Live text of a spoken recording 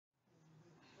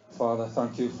Father,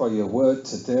 thank you for your word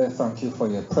today. Thank you for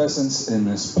your presence in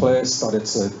this place.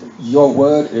 That your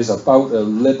word is about to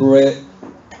liberate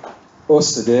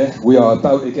us today. We are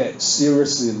about to get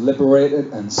seriously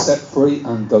liberated and set free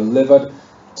and delivered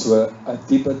to a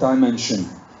deeper dimension.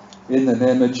 In the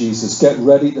name of Jesus, get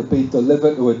ready to be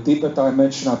delivered to a deeper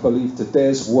dimension. I believe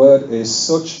today's word is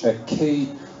such a key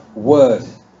word.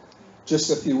 Just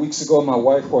a few weeks ago, my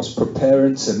wife was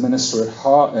preparing to minister at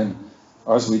heart, and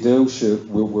as we do,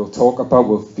 we'll talk about,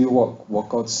 we'll feel what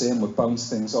God's saying, we'll bounce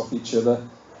things off each other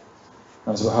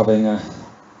as we're having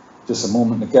just a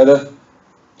moment together.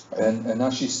 And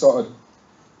as she started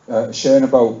sharing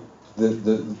about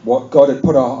what God had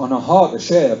put on her heart to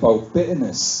share about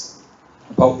bitterness,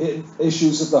 about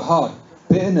issues of the heart,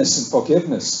 bitterness and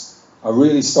forgiveness, God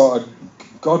really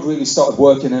started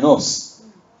working in us.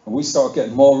 And we started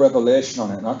getting more revelation on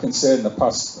it. And I can say in the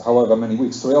past, however many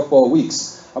weeks, 3 or 4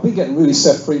 weeks, I've been getting really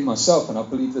set free myself, and I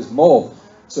believe there's more.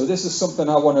 So this is something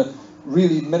I want to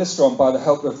really minister on by the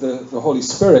help of the Holy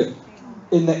Spirit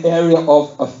in the area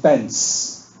of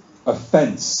offence.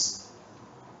 Offence.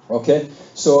 Okay?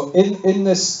 So in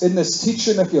this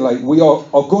teaching, if you like, we are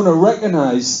going to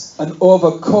recognize and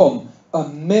overcome a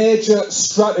major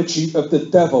strategy of the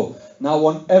devil. Now I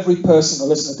want every person to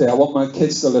listen today. I want my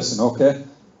kids to listen, okay?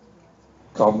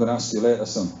 I'm going to ask you later,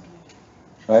 son.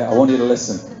 Right? I want you to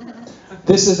listen.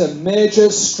 This is a major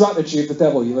strategy of the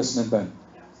devil. You listening, Ben?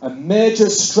 A major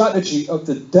strategy of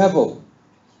the devil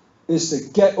is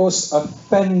to get us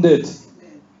offended.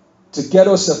 To get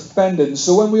us offended. And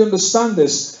so when we understand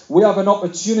this, we have an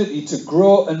opportunity to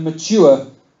grow and mature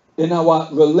in our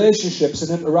relationships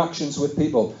and interactions with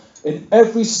people. In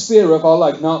every sphere of our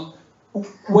life. Now,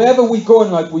 wherever we go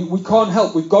in life, we can't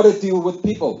help. We've got to deal with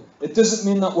people. It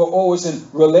doesn't mean that we're always in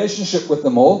relationship with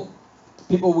them all.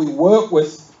 People we work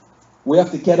with, we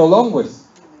have to get along with.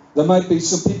 There might be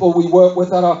some people we work with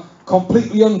that are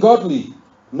completely ungodly,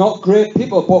 not great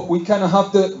people, but we kind of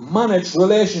have to manage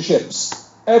relationships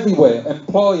everywhere.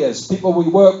 Employers, people we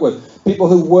work with, people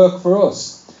who work for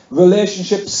us,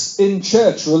 relationships in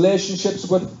church, relationships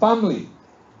with family.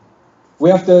 We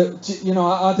have to,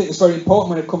 I think it's very important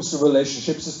when it comes to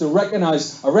relationships is to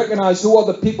recognize who are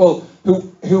the people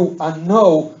who I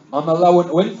know I'm allowing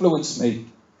to influence me.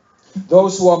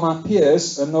 Those who are my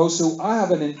peers and those who I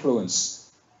have an influence,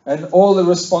 and all the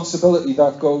responsibility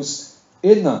that goes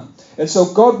in that. And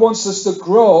so God wants us to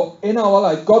grow in our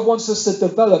life. God wants us to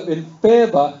develop in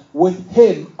favor with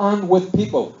Him and with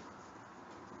people.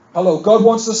 Hello, God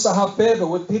wants us to have favor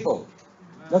with people.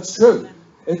 That's true.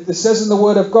 It says in the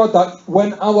Word of God that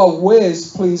when our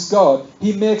ways please God,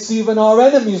 He makes even our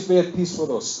enemies be at peace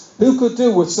with us. Who could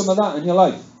do with some of that in your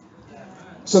life?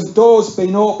 Some doors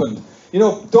being opened.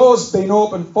 Doors being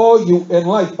opened for you in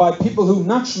life by people who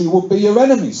naturally would be your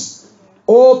enemies.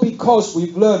 All because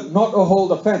we've learned not to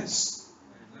hold offense.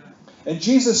 And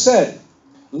Jesus said,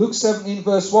 Luke 17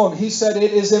 verse 1, He said,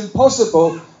 it is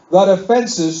impossible that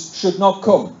offenses should not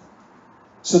come.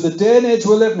 So the day and age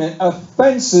we're living in,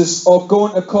 offenses are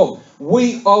going to come.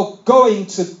 We are going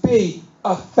to be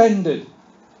offended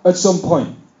at some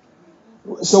point.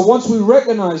 So once we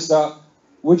recognize that,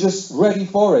 we're just ready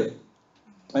for it.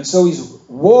 And so He's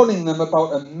warning them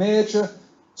about a major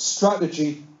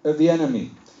strategy of the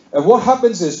enemy. And what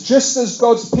happens is, just as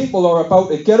God's people are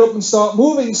about to get up and start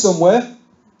moving somewhere,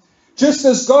 just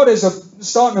as God is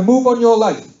starting to move on your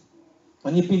life,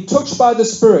 and you've been touched by the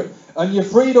Spirit, and you're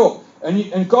freed up,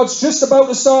 and God's just about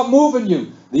to start moving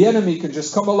you, the enemy can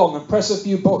just come along and press a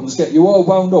few buttons, get you all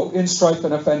wound up, in strife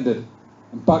and offended,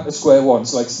 and back to square one.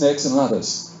 It's like snakes and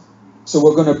ladders. So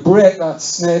we're going to break that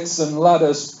snakes and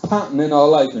ladders pattern in our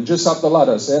life and just have the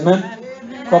ladders. Amen?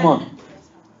 Amen. Come on.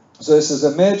 So this is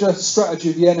a major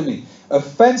strategy of the enemy.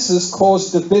 Offenses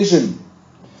cause division.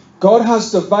 God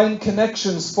has divine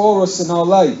connections for us in our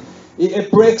life. It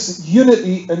breaks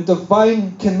unity and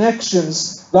divine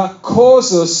connections that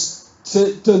cause us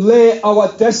to delay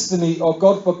our destiny, or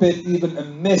God forbid, even to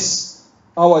miss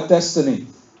our destiny.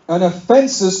 And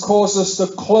offenses cause us to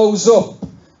close up.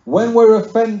 When we're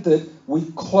offended, we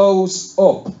close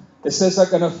up. It says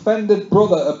like an offended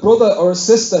brother, a brother or a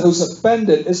sister who's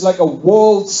offended is like a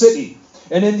walled city.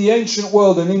 And in the ancient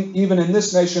world, and even in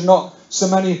this nation, not so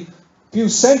few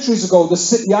centuries ago, the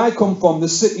city I come from, the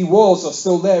city walls are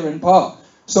still there in part.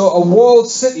 So a walled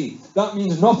city, that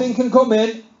means nothing can come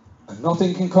in and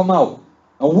nothing can come out.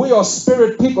 And we are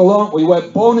spirit people, aren't we? We're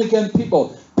born again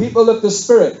people. People of the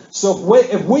Spirit. So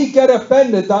if we get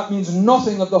offended, that means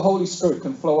nothing of the Holy Spirit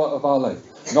can flow out of our life.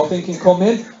 Nothing can come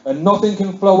in and nothing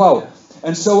can flow out.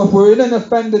 And so if we're in an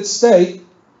offended state,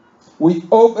 we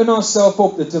open ourselves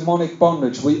up to demonic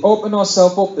bondage. We open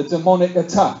ourselves up to demonic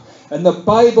attack. And the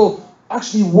Bible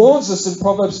actually warns us in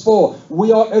Proverbs 4,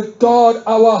 we are to guard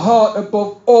our heart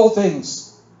above all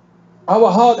things. Our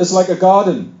heart is like a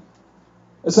garden.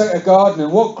 It's like a garden,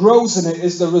 and what grows in it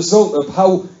is the result of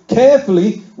how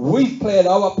carefully we've played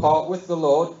our part with the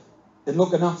Lord in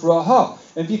looking after our heart.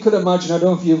 And if you could imagine, I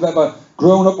don't know if you've ever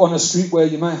grown up on a street where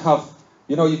you might have,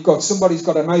 you've got somebody's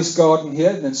got a nice garden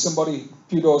here, and then somebody a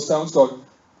few doors down's got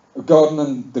a garden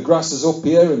and the grass is up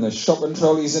here and there's shopping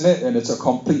trolleys in it and it's a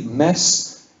complete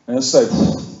mess. And it's like,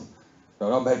 I don't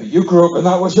know, maybe you grew up and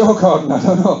that was your garden, I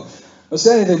don't know. I'll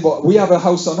say anything, but we have a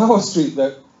house on our street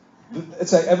that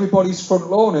it's like everybody's front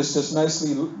lawn is just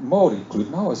nicely mowed,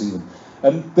 including ours even.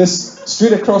 And this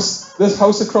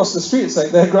house across the street, it's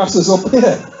like their grass is up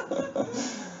here.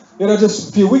 Just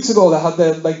a few weeks ago they had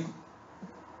their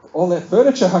all their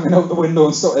furniture hanging out the window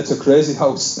and stuff. It's a crazy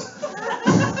house.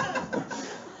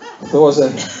 There was a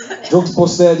drugs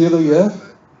bust there the other year.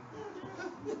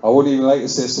 I wouldn't even like to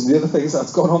say some of the other things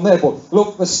that's gone on there. But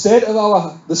look, the state of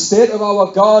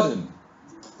our garden,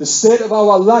 the state of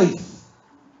our life,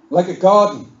 like a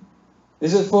garden,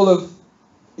 is it full of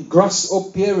grass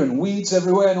up here and weeds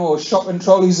everywhere and all shopping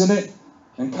trolleys in it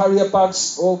and carrier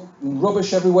bags, all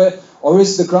rubbish everywhere? Or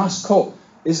is the grass cut?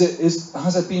 Has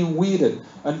it been weeded?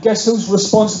 And guess who's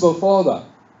responsible for that?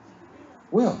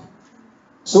 We are.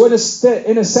 So in a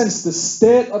sense, the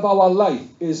state of our life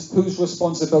is whose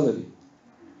responsibility?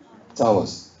 It's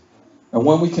ours. And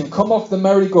when we can come off the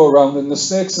merry-go-round and the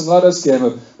snakes and ladders game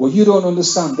of, well, you don't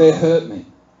understand, they hurt me.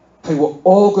 Hey, we're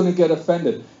all going to get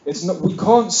offended. We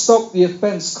can't stop the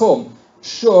offence come.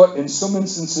 Sure, in some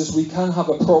instances we can have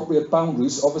appropriate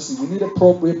boundaries. Obviously, we need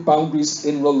appropriate boundaries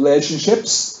in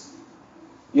relationships.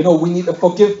 We need to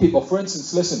forgive people. For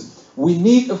instance, listen, we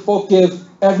need to forgive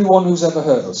everyone who's ever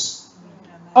hurt us.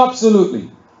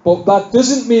 Absolutely. But that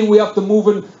doesn't mean we have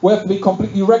to be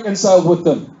completely reconciled with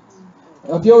them.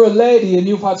 If you're a lady and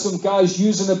you've had some guys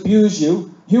use and abuse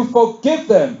you, you forgive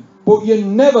them. But you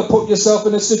never put yourself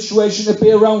in a situation to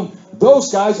be around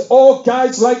those guys or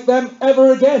guys like them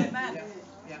ever again.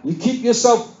 You keep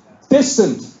yourself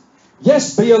distant.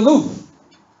 Yes, be aloof.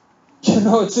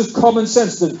 It's just common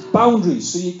sense. There's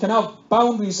boundaries. So you can have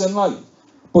boundaries in life.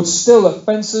 But still,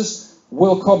 offences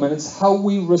will come. And it's how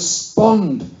we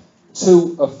respond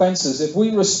to offences. If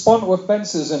we respond to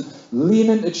offences and lean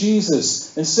into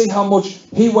Jesus and see how much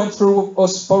he went through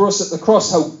for us at the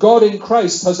cross, how God in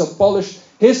Christ has abolished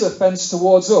his offence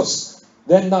towards us,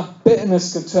 then that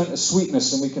bitterness can turn to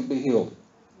sweetness and we can be healed.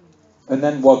 And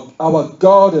then our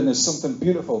garden is something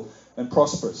beautiful and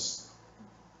prosperous.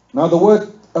 Now the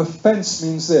word offence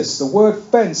means this. The word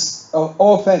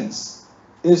offence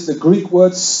is the Greek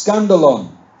word scandalon,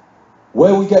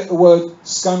 where we get the word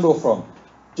scandal from.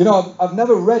 I've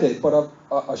never read it, but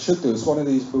I should do. It's one of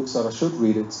these books that I should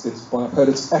read. I've heard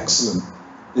it's excellent.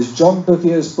 Is John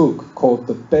Bevere's book called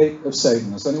The Bait of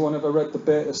Satan. Has anyone ever read The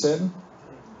Bait of Satan?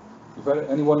 You've read it?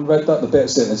 Anyone read that? The Bait of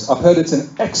Satan. I've heard it's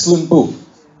an excellent book,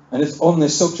 and it's on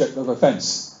this subject of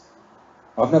offence.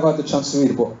 I've never had the chance to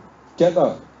read it, but get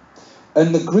that.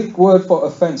 And the Greek word for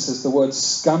offence is the word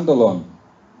scandalon.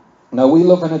 Now we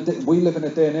live in a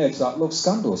day and age that loves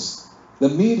scandals. The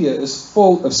media is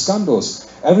full of scandals.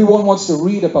 Everyone wants to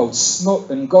read about smut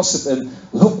and gossip and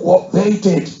look what they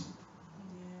did.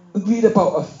 Read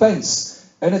about offence.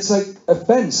 And it's like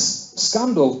offence,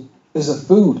 scandal is a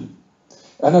food.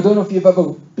 And I don't know if you've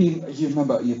ever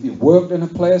you've worked in a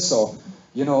place or,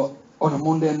 on a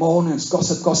Monday morning, it's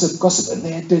gossip, and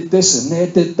they did this and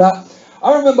they did that.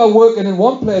 I remember working in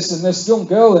one place and this young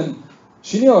girl, and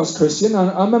she knew I was Christian, and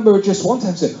I remember her just one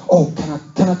time saying, "Oh,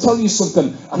 can I tell you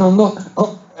something? And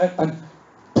and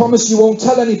promise you won't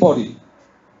tell anybody."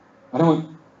 And I went,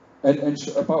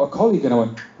 about a colleague, and I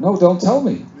went, "No, don't tell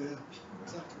me."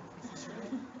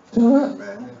 Do you know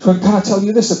that? She went, "Can I tell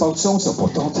you this about so-and-so?"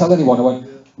 "But don't tell anyone." I went,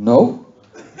 "No,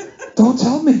 don't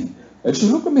tell me." And she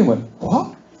looked at me and went,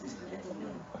 "What?"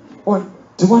 I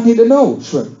went, "Do I need to know?"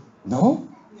 She went, "No,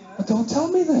 but don't tell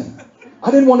me then." I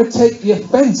didn't want to take the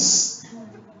offence.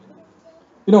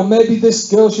 Maybe this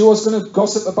girl, she was going to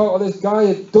gossip about how this guy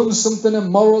had done something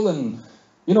immoral and,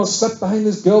 slept behind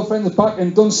his girlfriend's back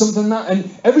and done something that. And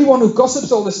everyone who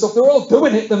gossips all this stuff, they're all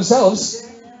doing it themselves.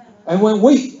 And when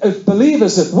we, as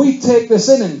believers, if we take this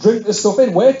in and drink this stuff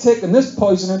in, we're taking this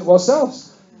poison into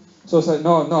ourselves. So it's like,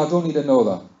 no, I don't need to know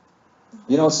that.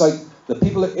 It's like the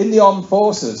people in the armed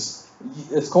forces,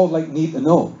 it's called need to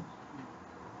know.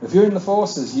 If you're in the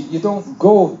forces, you don't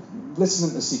go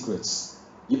listening to secrets.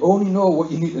 You only know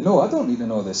what you need to know. I don't need to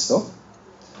know this stuff.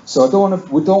 So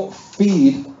we don't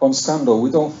feed on scandal. We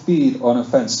don't feed on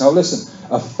offence. Now listen,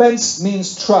 offence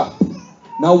means trap.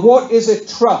 Now what is a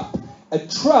trap? A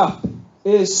trap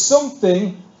is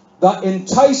something that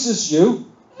entices you,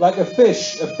 like a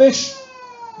fish. A fish,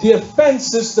 the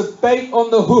offence is the bait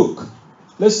on the hook.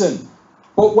 Listen,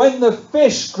 but when the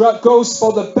fish goes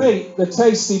for the bait, the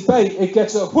tasty bait, it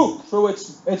gets a hook through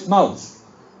its mouth.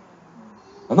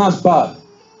 And that's bad.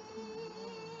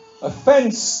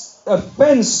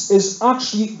 Offence is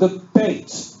actually the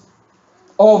bait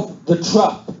of the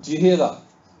trap. Do you hear that?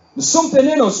 There's something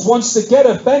in us wants to get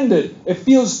offended. It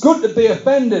feels good to be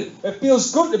offended. It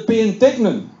feels good to be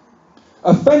indignant.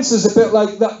 Offence is a bit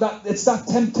like that. It's that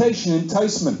temptation,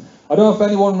 enticement. I don't know if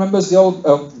anyone remembers the old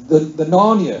the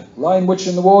Narnia, Lion, Witch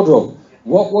and the Wardrobe.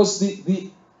 What was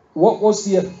the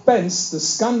offence, the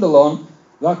scandalon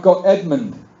that got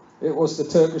Edmund? It was the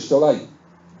Turkish delight.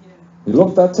 He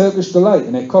loved that Turkish delight,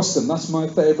 and it cost him. That's my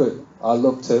favourite. I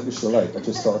love Turkish delight. I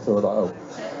just thought I'd throw that out.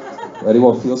 If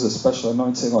anyone feels a special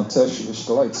anointing on Turkish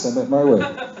delight, send it my way.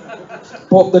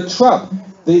 But the trap,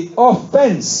 the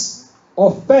offence,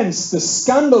 the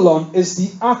scandalon is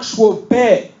the actual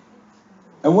bait.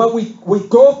 And when we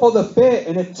go for the bait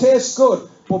and it tastes good,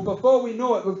 but before we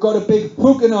know it, we've got a big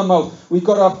hook in our mouth. We've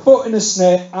got our foot in a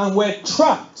snare and we're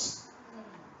trapped.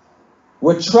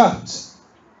 We're trapped.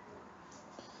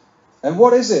 And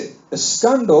what is it? A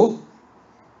scandal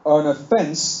or an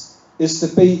offence is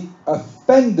to be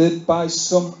offended by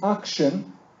some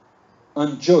action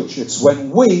and judge. It's when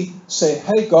we say,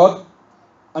 hey God,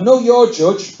 I know you're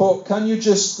judge, but can you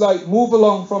just move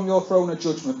along from your throne of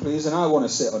judgment, please? And I want to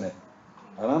sit on it.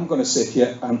 And I'm going to sit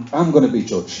here and I'm going to be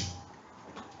judge.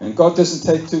 And God doesn't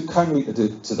take too kindly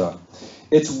to that.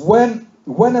 It's when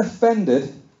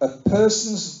offended, a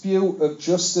person's view of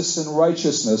justice and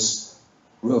righteousness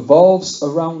revolves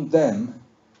around them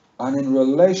and in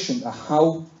relation to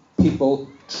how people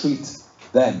treat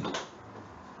them.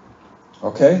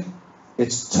 Okay?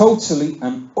 It's totally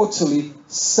and utterly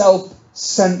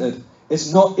self-centered.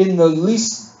 It's not in the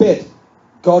least bit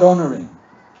God-honoring.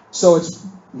 So it's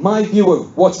my view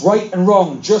of what's right and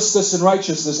wrong, justice and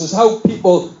righteousness is how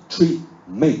people treat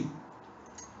me.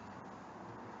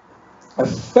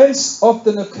 Offence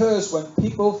often occurs when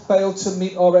people fail to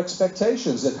meet our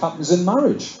expectations. It happens in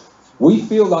marriage. We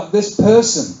feel that this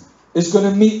person is going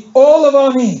to meet all of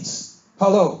our needs.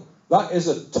 Hello. That is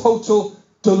a total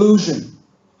delusion.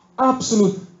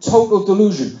 Absolute total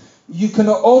delusion.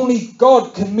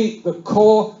 God can meet the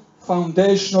core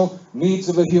foundational needs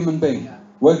of a human being.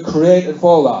 We're created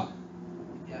for that.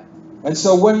 And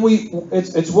so when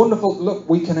it's wonderful. Look,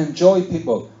 we can enjoy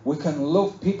people. We can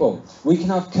love people. We can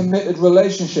have committed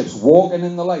relationships, walking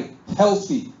in the light.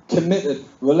 Healthy, committed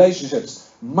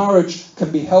relationships. Marriage can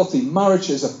be healthy.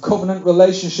 Marriage is a covenant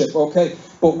relationship, okay?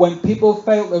 But when people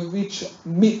fail to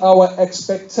meet our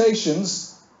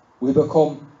expectations, we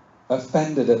become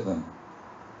offended at them.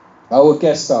 I would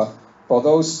guess that for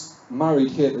those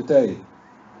married here today,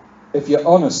 if you're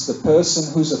honest, the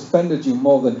person who's offended you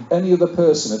more than any other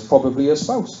person is probably your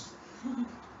spouse.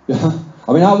 Yeah?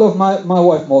 I mean, I love my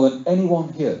wife more than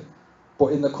anyone here.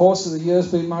 But in the course of the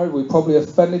years being married, we probably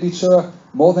offended each other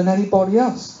more than anybody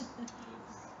else.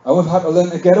 And we've had to learn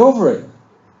to get over it.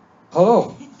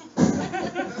 Hello.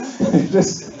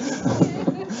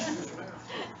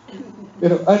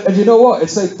 And you know what?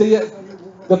 It's like the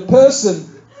person...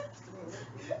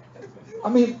 I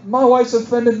mean, my wife's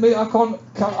offended me. I've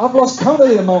lost count of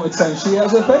the amount of times she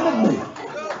has offended me.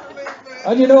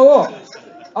 And you know what?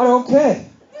 I don't care.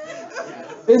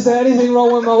 Is there anything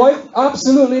wrong with my wife?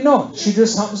 Absolutely not. She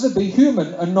just happens to be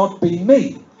human and not be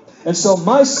me. And so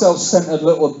my self-centered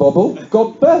little bubble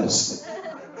got burst.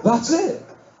 That's it.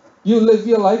 You live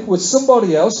your life with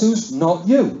somebody else who's not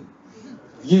you.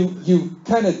 You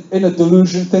kind of, in a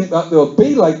delusion, think that they'll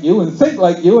be like you and think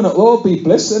like you and it'll all be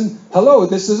bliss. And hello,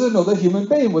 this is another human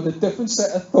being with a different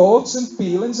set of thoughts and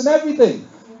feelings and everything.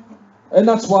 And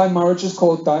that's why marriage is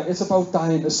called it's about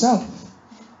dying to self.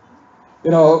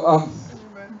 Hallelujah.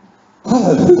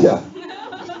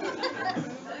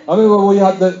 I mean, when we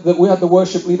had the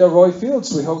worship leader Roy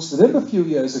Fields, we hosted him a few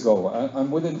years ago,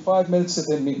 and within 5 minutes of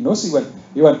him meeting us, he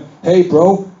went, hey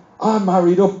bro, I'm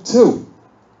married up too.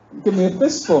 Give me a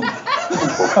fist bump.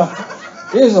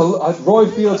 Roy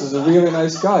Fields is a really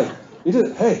nice guy. He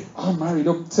did, hey, I'm married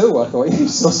up too. I thought,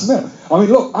 he's so smart. I mean,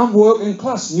 look, I'm working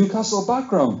class, Newcastle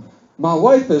background. My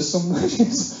wife is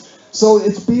so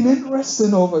it's been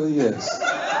interesting over the years.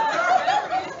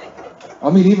 I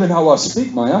mean, even how I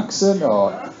speak, my accent,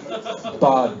 or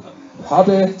bad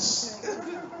habits,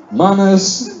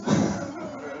 manners.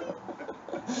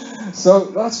 So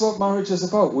that's what marriage is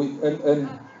about.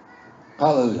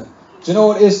 Hallelujah. Do you know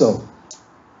what it is though?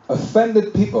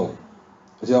 Offended people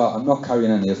Yeah, I'm not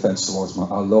carrying any offence towards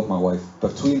I love my wife.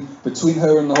 Between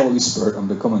her and the Holy Spirit, I'm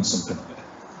becoming something.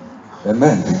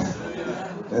 Amen.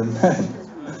 Amen.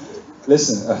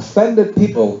 Listen, offended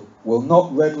people will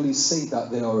not readily see that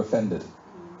they are offended.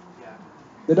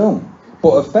 They don't. But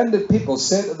offended people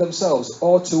say to themselves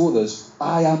or to others,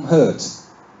 I am hurt.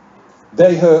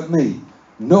 They hurt me.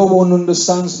 No one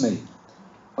understands me.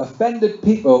 Offended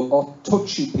people are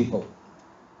touchy people.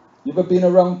 You ever been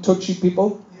around touchy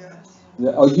people?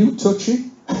 Yeah. Are you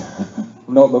touchy?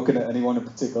 I'm not looking at anyone in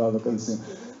particular. I'm looking at the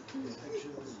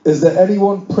Is there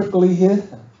anyone prickly here?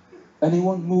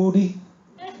 Anyone moody?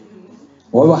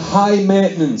 Or high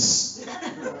maintenance?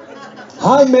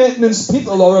 High maintenance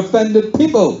people are offended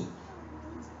people.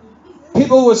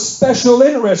 People with special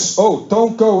interests. Oh,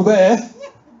 don't go there.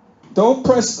 Don't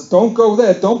go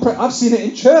there. I've seen it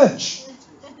in church.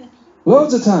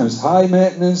 Loads of times. High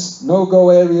maintenance, no-go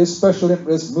areas, special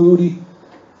interest, moody.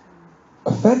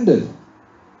 Offended.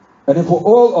 And if we're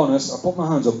all honest, I put my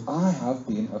hands up, I have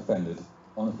been offended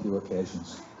on a few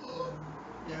occasions.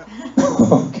 Yeah.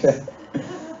 Okay.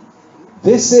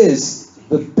 This is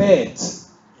the bait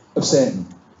of Satan.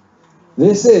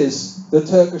 This is the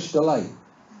Turkish delight.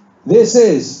 This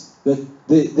is the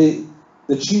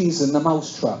cheese in the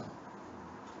mousetrap.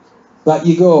 That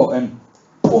you go and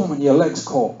boom, and your legs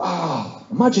caught.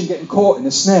 Imagine getting caught in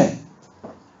a snare.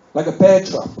 Like a bear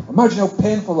trap. Imagine how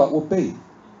painful that would be.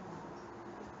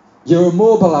 You're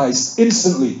immobilized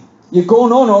instantly. You're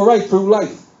going on all right through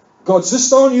life. God's just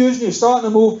starting using you, you're starting to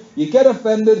move. You get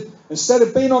offended. Instead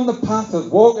of being on the path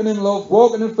of walking in love,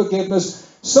 walking in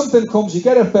forgiveness, something comes, you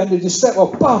get offended, you step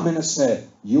up, bam, in a snare.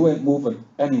 You ain't moving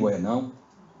anywhere now.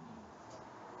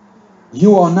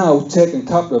 You are now taken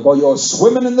captive, or you're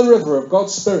swimming in the river of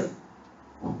God's Spirit.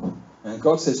 And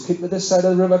God says, keep to this side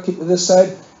of the river, keep to this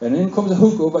side. And in comes a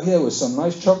hook over here with some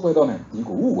nice chocolate on it. You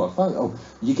go, ooh, I found it. Oh,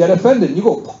 you get offended, and you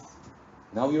go,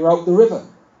 now you're out the river.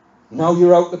 Now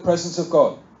you're out the presence of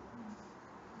God.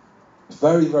 It's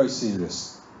very, very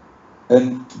serious.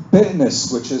 And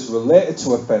bitterness, which is related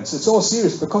to offense, it's all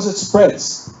serious because it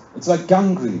spreads. It's like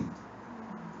gangrene.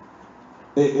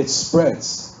 It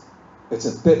spreads. It's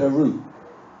a bitter root.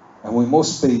 And we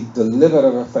must be delivered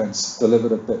of offense,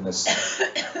 delivered of bitterness.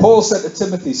 Paul said to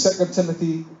Timothy, 2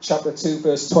 Timothy chapter 2,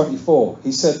 verse 24,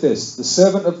 he said this, the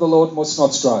servant of the Lord must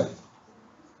not strive,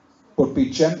 but be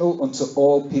gentle unto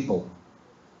all people.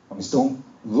 That means don't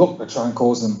look to try and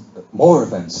cause them more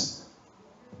offense.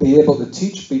 Be able to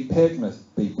teach, be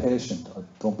patient.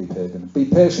 Don't be pagan. Be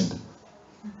patient.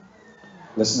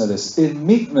 Listen to this. In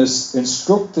meekness,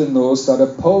 instructing those that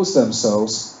oppose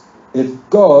themselves, if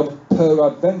God,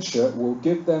 peradventure, will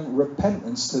give them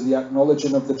repentance to the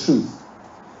acknowledging of the truth,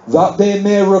 that they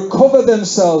may recover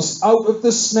themselves out of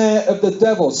the snare of the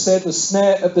devil. Say the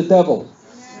snare of the devil.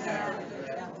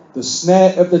 The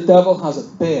snare of the devil has a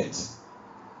bait.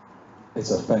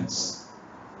 It's offense.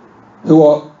 Who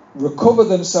are recover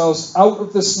themselves out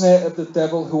of the snare of the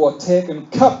devil, who are taken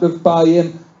captive by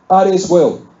him at his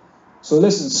will. So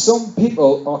listen, some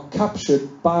people are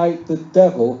captured by the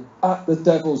devil at the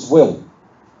devil's will.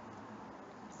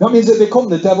 That means they become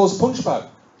the devil's punch bag.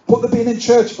 But they've been in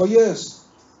church for years.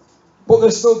 But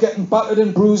they're still getting battered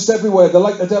and bruised everywhere. They're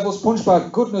like the devil's punch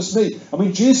bag. Goodness me. I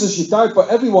mean, Jesus, you died for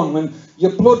everyone. When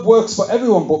your blood works for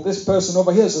everyone. But this person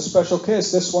over here is a special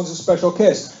case. This one's a special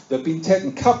case. They've been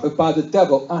taken captive by the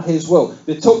devil at his will.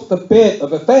 They took the bait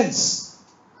of offense.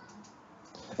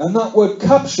 And that word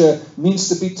capture means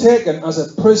to be taken as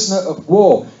a prisoner of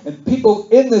war. And people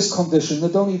in this condition, they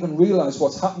don't even realize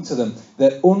what's happened to them.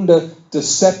 They're under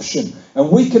deception. And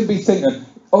we can be thinking,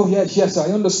 oh yes,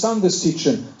 I understand this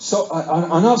teaching. So,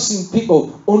 and I've seen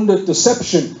people under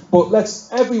deception. But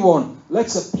let's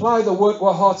apply the word to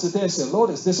our hearts today and say, Lord,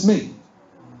 is this me?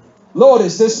 Lord,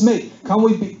 is this me? Can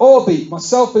we all be,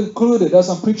 myself included, as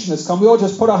I'm preaching this, can we all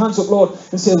just put our hands up, Lord,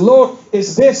 and say, Lord,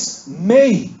 is this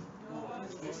me?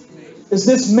 Is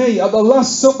this me? At the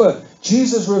Last Supper,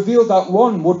 Jesus revealed that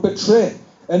one would betray.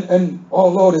 And oh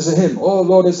Lord, is it him? Oh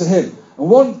Lord, is it him? And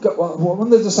one of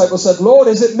the disciples said, Lord,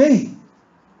 is it me?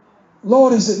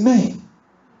 Lord, is it me?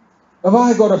 Have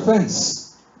I got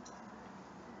offense?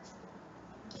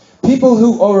 People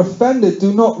who are offended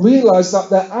do not realize that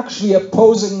they're actually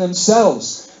opposing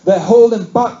themselves. They're holding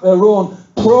back their own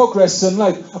progress in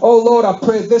life. Oh Lord, I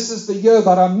pray this is the year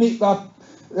that I meet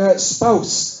that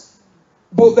spouse.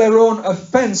 But their own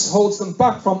offense holds them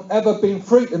back from ever being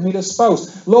free to meet a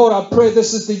spouse. Lord, I pray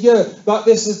this is the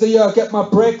year I get my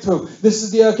breakthrough. This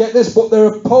is the year I get this. But they're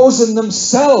opposing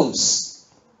themselves.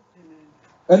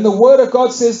 And the Word of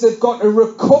God says they've got to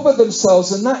recover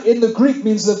themselves. And that in the Greek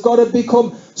means they've got to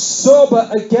become sober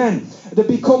again. To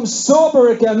become sober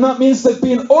again, that means they've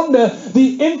been under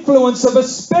the influence of a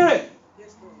spirit.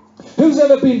 Who's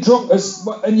ever been drunk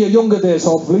in your younger days,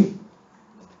 hopefully?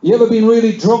 You ever been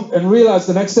really drunk and realised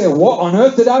the next day, what on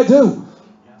earth did I do?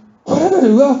 What did I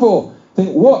do that for?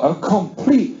 Think, what a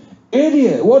complete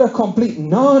idiot. What a complete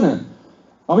nana.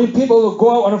 I mean, people will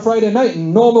go out on a Friday night,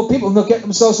 and normal people, and they'll get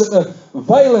themselves into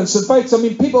violence and fights. I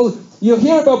mean, you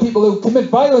hear about people who commit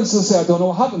violence and say, I don't know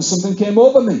what happened, something came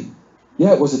over me.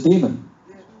 Yeah, it was a demon.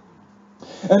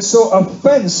 And so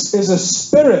offence is a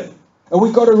spirit. And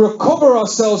we've got to recover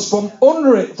ourselves from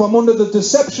under it, from under the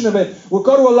deception of it. We've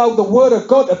got to allow the Word of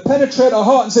God to penetrate our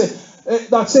heart and say,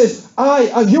 that says,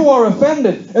 you are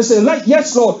offended. And say,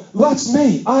 yes, Lord, that's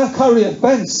me. I carry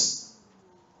offence.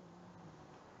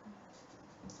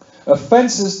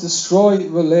 Offences destroy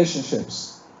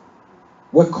relationships.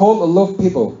 We're called to love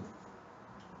people.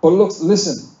 But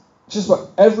listen, just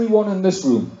about everyone in this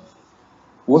room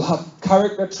will have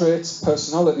character traits,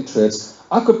 personality traits.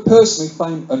 I could personally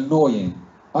find annoying.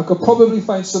 I could probably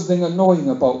find something annoying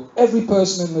about every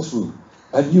person in this room.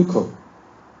 And you could.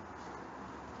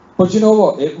 But you know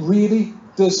what? It really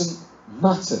doesn't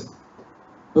matter.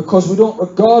 Because we don't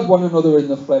regard one another in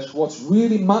the flesh. What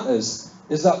really matters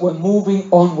is that we're moving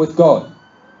on with God.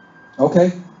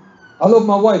 Okay? I love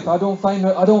my wife.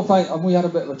 And we had a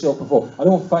bit of a joke before. I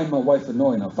don't find my wife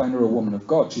annoying. I find her a woman of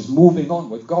God. She's moving on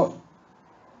with God.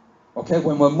 Okay?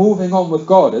 When we're moving on with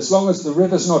God, as long as the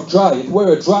river's not dry, if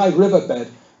we're a dry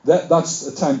riverbed, that's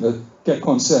the time to get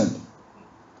concerned.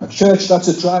 A church that's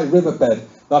a dry riverbed,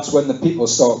 that's when the people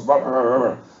start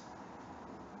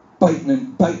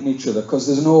biting each other, because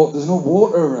there's no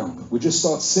water around. We just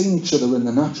start seeing each other in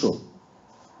the natural.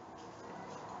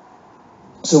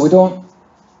 So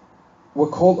we're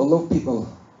called to love people.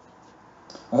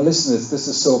 Now listen to this. This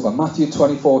is sober. Matthew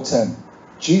 24:10.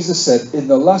 Jesus said, in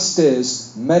the last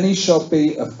days, many shall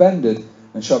be offended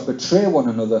and shall betray one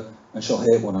another and shall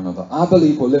hate one another. I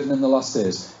believe we're living in the last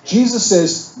days. Jesus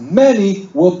says, many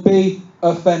will be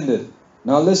offended.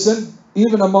 Now listen,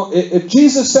 if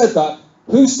Jesus said that,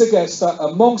 who's to guess that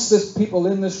amongst the people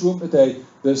in this room today,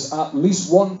 there's at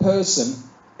least one person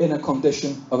in a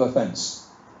condition of offence?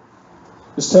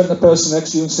 Just turn to the person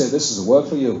next to you and say, this is a word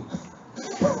for you.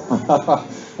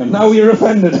 And now you're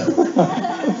offended.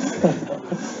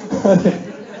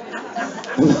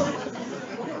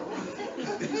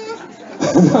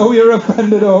 Now you're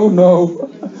offended. Oh no.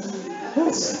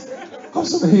 Have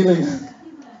some healing.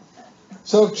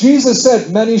 So Jesus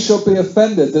said, many shall be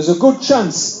offended. There's a good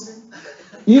chance,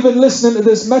 even listening to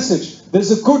this message,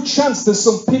 there's a good chance there's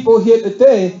some people here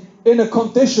today in a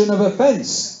condition of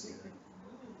offence.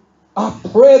 I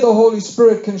pray the Holy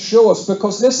Spirit can show us,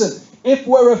 because listen, if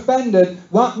we're offended,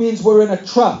 that means we're in a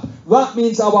trap. That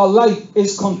means our life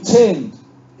is contained.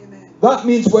 Amen. That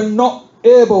means we're not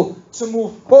able to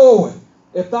move forward.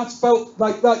 If that's felt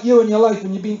like that you in your life,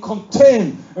 and you've been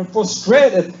contained and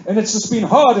frustrated, and it's just been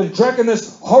hard and dragging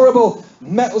this horrible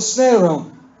metal snare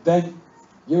around, then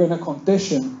you're in a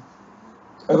condition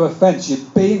of offence.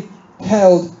 You've been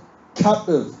held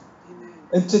captive. Amen.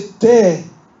 And today,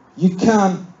 you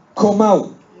can come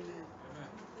out.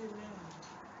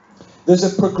 There's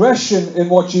a progression in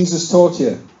what Jesus taught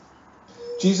here.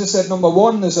 Jesus said, number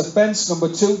 1, there's offense. Number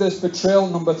 2, there's betrayal.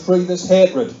 Number 3, there's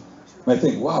hatred. You might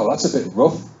think, wow, that's a bit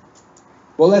rough.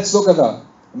 Well, let's look at that.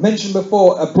 I mentioned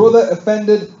before, a brother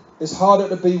offended is harder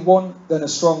to be won than a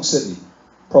strong city.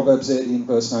 Proverbs 18,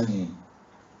 verse 19.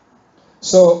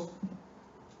 So,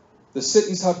 the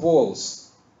cities had walls.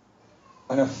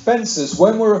 And offences,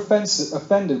 when we're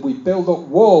offended, we build up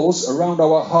walls around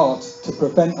our heart to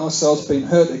prevent ourselves being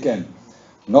hurt again.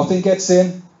 Nothing gets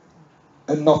in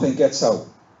and nothing gets out.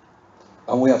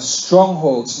 And we have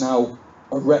strongholds now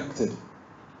erected.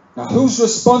 Now, who's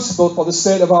responsible for the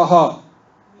state of our heart?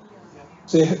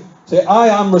 Say, I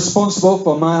am responsible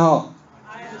for my heart.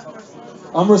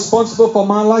 I'm responsible for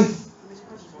my life.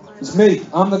 It's me.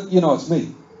 It's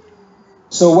me.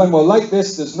 So when we're like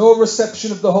this, there's no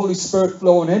reception of the Holy Spirit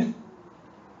flowing in,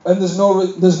 and there's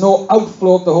no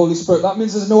outflow of the Holy Spirit. That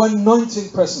means there's no anointing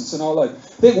presence in our life.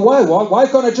 Think, why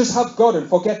can't I just have God and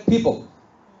forget people?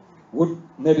 Would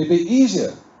maybe be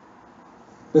easier.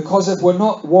 Because if we're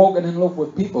not walking in love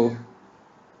with people,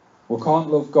 we can't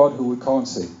love God who we can't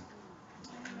see.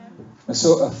 And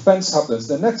so offense happens.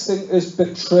 The next thing is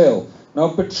betrayal.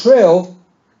 Now betrayal,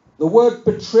 the word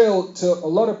betrayal to a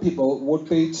lot of people would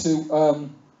be to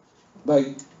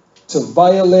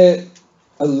violate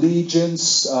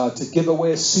allegiance, to give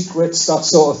away secrets, that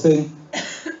sort of thing.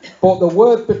 But the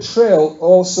word betrayal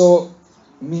also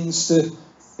means to,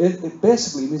 it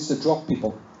basically means to drop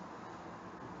people.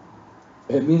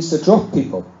 It means to drop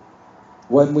people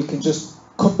when we can just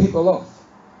cut people off.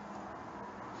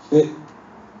 And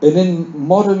in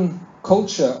modern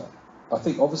culture, I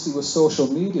think obviously with social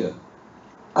media,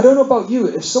 I don't know about you,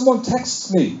 if someone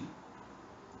texts me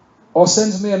or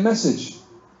sends me a message,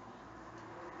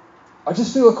 I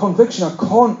just feel a conviction. I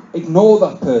can't ignore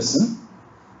that person.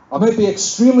 I may be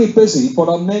extremely busy, but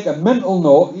I'll make a mental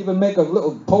note, even make a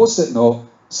little post-it note,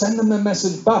 send them a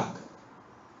message back.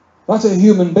 That's a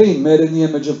human being made in the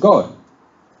image of God.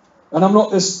 And I'm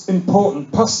not this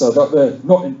important pastor that they're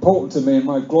not important to me in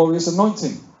my glorious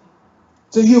anointing.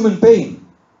 It's a human being.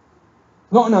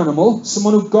 Not an animal,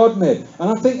 someone who God made. And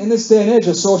I think in this day and age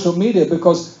of social media,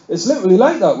 because it's literally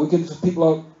like that,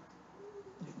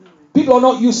 people are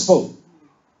not useful.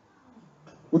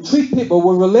 We treat people,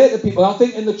 we relate to people. I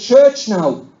think in the church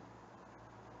now,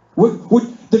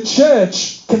 the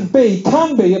church can be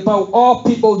about, are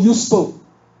people useful?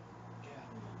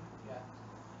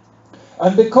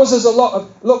 And because there's a lot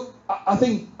of, look, I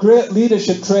think great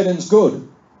leadership training is good.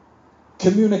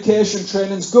 Communication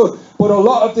training is good. But a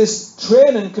lot of this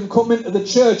training can come into the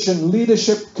church, and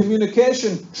leadership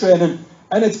communication training,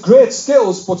 and it's great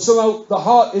skills, but somehow the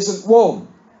heart isn't warm.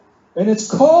 And it's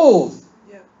cold.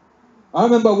 Yeah. I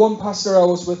remember one pastor I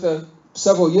was with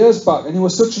several years back, and he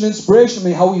was such an inspiration to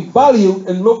me, how he valued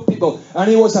and loved people. And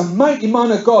he was a mighty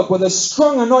man of God with a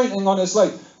strong anointing on his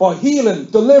life for healing,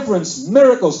 deliverance,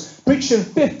 miracles, preaching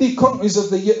 50 countries of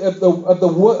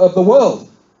the world.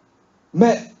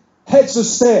 Met heads of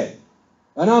state.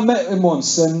 And I met him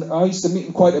once, and I used to meet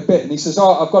him quite a bit. And he says,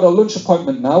 I've got a lunch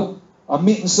appointment now. I'm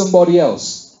meeting somebody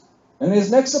else. And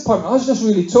his next appointment, I was just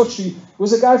really touched. He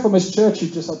was a guy from his church who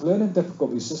just had learning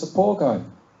difficulties, just a poor guy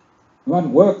who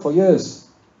hadn't worked for years.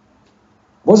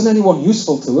 Wasn't anyone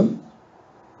useful to him.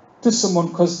 Just someone,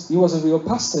 because he was a real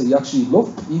pastor. He actually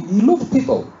loved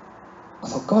people. I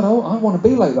thought, God, I want to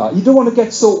be like that. You don't want to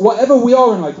get so, whatever we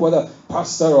are in life, whether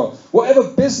pastor or whatever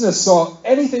business or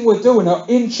anything we're doing or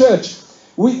in church,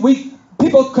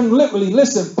 people can literally,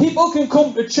 listen, people can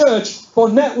come to church for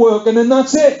networking and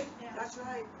that's it. Yeah, that's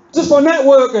right. Just for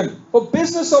networking, for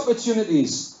business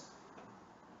opportunities.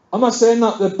 I'm not saying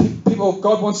that the people of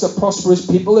God wants to prosper his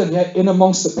people, and yet in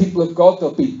amongst the people of God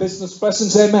there'll be business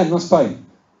blessings, amen, that's fine.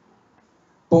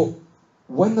 But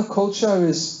when the culture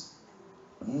is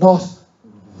not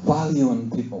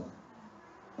valuing people,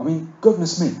 I mean,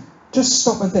 goodness me, just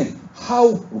stop and think,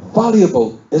 how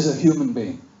valuable is a human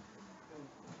being?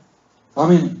 I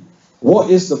mean, what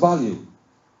is the value?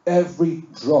 Every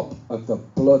drop of the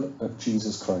blood of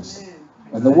Jesus Christ.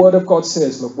 And the Word of God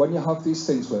says, look, when you have these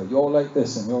things where you're like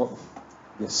this and you're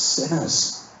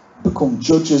sinners, become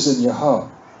judges in your heart.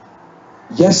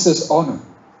 Yes, there's honour.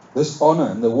 There's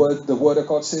honour. And the word of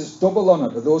God says double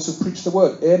honour to those who preach the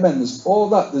word. Amen. There's all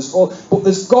that. But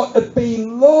there's got to be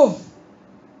love.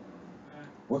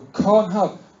 We can't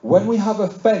have. When we have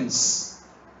offence,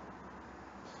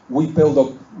 we build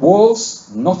up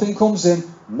walls. Nothing comes in.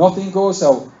 Nothing goes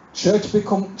out. Church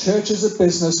is a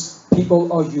business.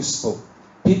 People are useful.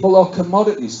 People are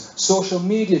commodities. Social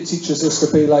media teaches us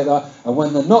to be like that. And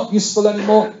when they're not useful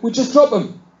anymore, we just drop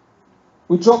them.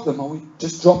 We drop them, or we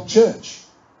just drop church.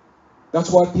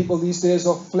 That's why people these days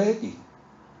are flaky.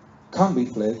 Can be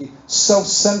flaky.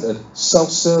 Self-centered,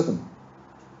 self-serving.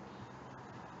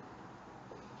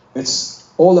 It's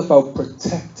all about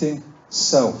protecting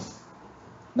self.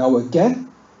 Now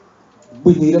again,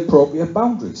 we need appropriate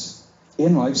boundaries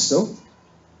in life still.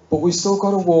 But we still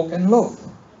got to walk in love.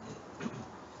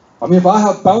 I mean, if I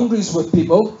have boundaries with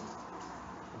people,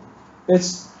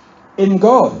 it's in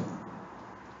God.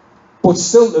 But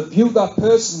still to view that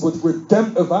person with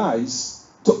redemptive eyes,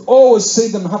 to always see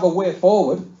them have a way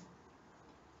forward.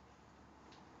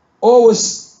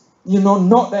 Always,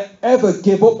 not to ever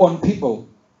give up on people.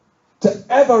 To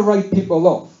ever write people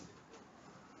off.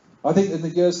 I think in the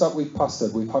years that we've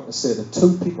pastored, we've had to say to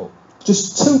two people,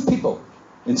 just two people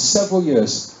in several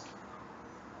years,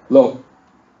 look,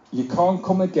 you can't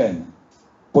come again.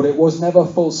 But it was never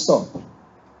full stop.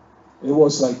 It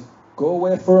was like, go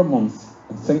away for a month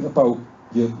and think about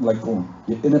your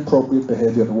inappropriate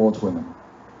behaviour towards women.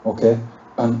 Okay?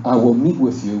 And I will meet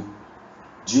with you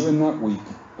during that week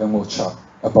and we'll chat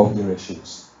about your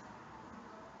issues.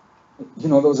 There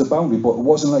was a boundary, but it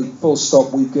wasn't like full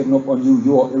stop, we've given up on you,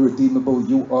 you are irredeemable,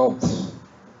 you are...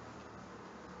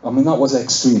 I mean, that was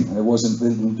extreme. It wasn't,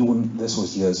 this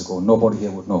was years ago, nobody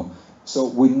here would know. So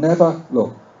we never,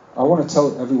 look, I want to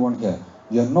tell everyone here,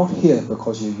 you're not here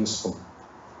because you're useful.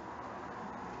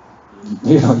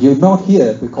 You're not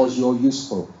here because you're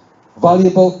useful.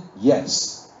 Valuable,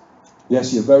 yes.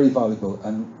 Yes, you're very valuable.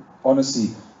 And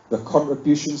honestly, the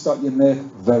contributions that you make,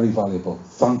 very valuable.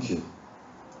 Thank you.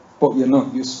 But you're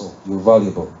not useful. You're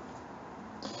valuable.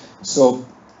 So,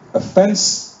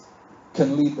 offense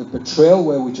can lead to betrayal,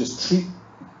 where we just treat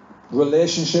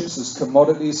relationships as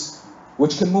commodities,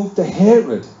 which can move to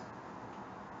hatred.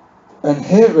 And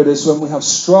hatred is when we have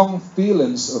strong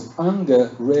feelings of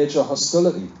anger, rage, or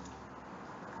hostility.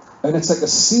 And it's like a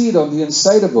seed on the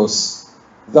inside of us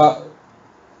that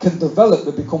can develop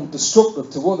to become destructive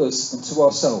to others and to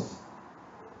ourselves.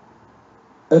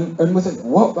 And we think,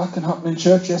 what, that can happen in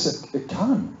church? Yes, it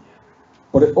can.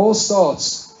 But it all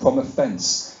starts from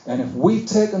offense. And if we've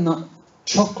taken that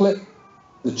chocolate,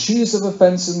 the cheese of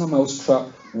offense in the mousetrap,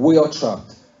 we are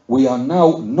trapped. We are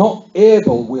now not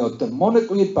able, we are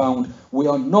demonically bound, we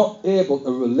are not able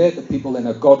to relate to people in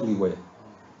a godly way.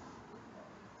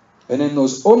 And in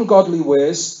those ungodly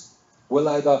ways, we'll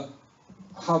either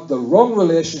have the wrong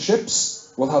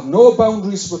relationships, we'll have no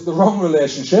boundaries with the wrong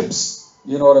relationships,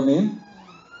 you know what I mean?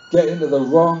 Get into the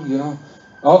wrong, you know.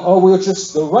 Or we're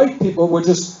just the right people, we're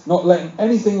just not letting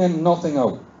anything in, nothing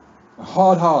out.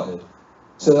 Hard-hearted.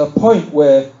 To the point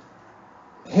where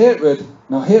hatred,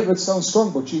 now hatred sounds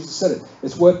strong, but Jesus said it,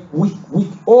 it's where we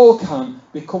all can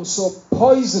become so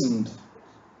poisoned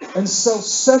and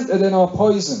self-centered in our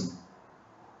poison,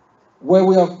 where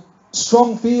we have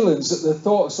strong feelings at the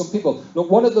thought of some people.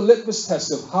 Look, one of the litmus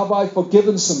tests of have I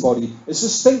forgiven somebody is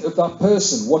just think of that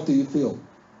person. What do you feel?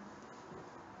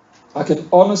 I can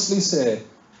honestly say,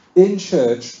 in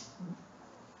church,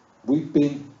 we've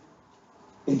been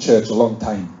in church a long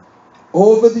time.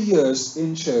 Over the years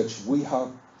in church, we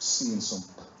have seen some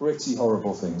pretty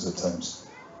horrible things at times.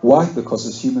 Why? Because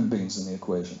there's human beings in the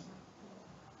equation.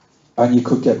 And you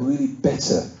could get really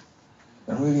bitter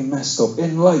and really messed up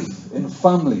in life, in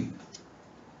family.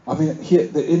 I mean, here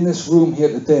in this room here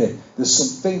today, there's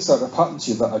some things that have happened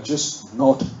to you that are just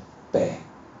not fair.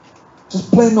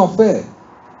 Just plain not fair.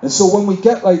 And so when we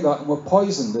get like that and we're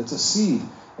poisoned, it's a seed.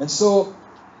 And so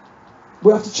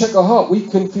we have to check our heart. We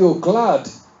can feel glad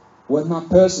when that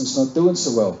person's not doing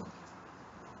so well.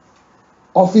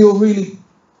 Or feel really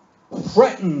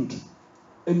threatened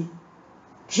and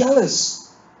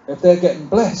jealous if they're getting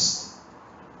blessed.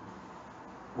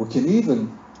 We can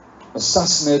even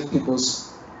assassinate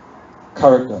people's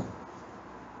character.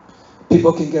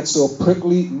 People can get so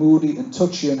prickly, moody, and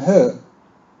touchy and hurt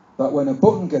that when a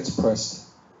button gets pressed,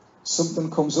 something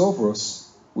comes over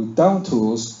us, we down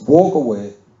tools, walk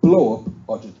away, blow up,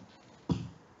 or just,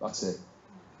 that's it.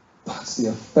 That's the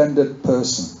offended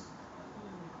person.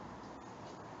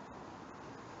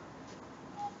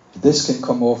 This can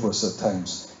come over us at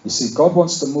times. You see, God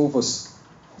wants to move us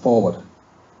forward.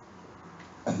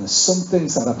 And there's some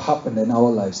things that have happened in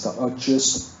our lives that are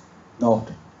just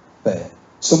not fair.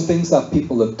 Some things that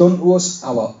people have done to us,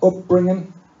 our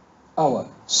upbringing, our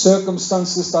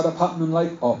circumstances that have happened in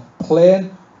life are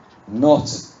plain not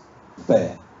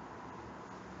fair.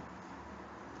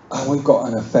 And we've got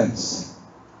an offence.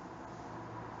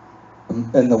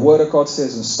 And the Word of God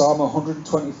says in Psalm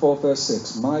 124 verse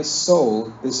 6, my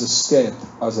soul is escaped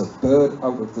as a bird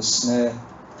out of the snare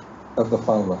of the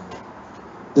fowler.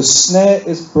 The snare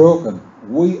is broken.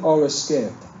 We are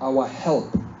escaped. Our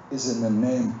help is in the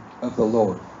name of the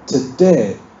Lord.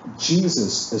 Today,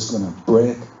 Jesus is going to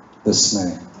break the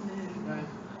snare.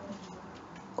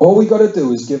 All we got to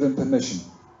do is give him permission.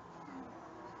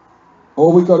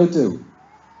 All we got to do.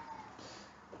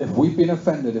 If we've been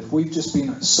offended, if we've just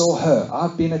been so hurt,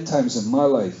 I've been at times in my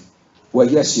life where,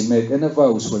 yes, you make inner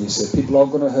vows where you say, people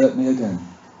aren't going to hurt me again.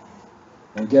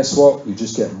 And guess what? You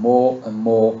just get more and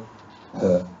more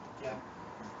hurt. Yeah.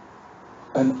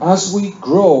 And as we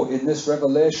grow in this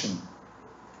revelation,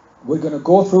 we're going to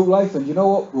go through life, and you know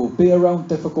what? We'll be around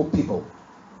difficult people.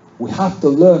 We have to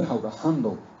learn how to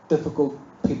handle difficult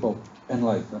people in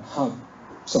life and have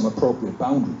some appropriate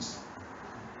boundaries.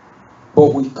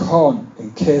 But we can't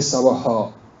encase our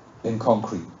heart in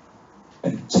concrete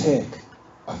and take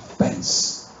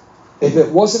offence. If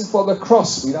it wasn't for the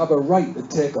cross, we'd have a right to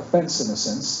take offence in a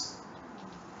sense.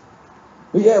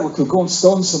 But yeah, we could go and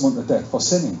stone someone to death for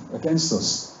sinning against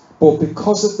us. But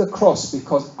because of the cross,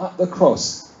 because at the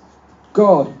cross,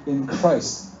 God in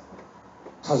Christ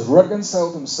has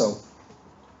reconciled himself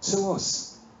to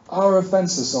us. Our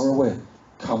offences are away.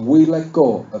 Can we let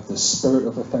go of the spirit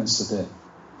of offence today?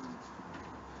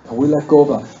 Can we let go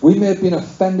of that? We may have been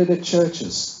offended at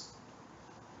churches.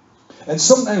 And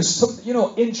sometimes,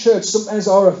 in church, sometimes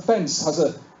our offence has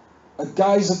a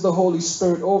guise of the Holy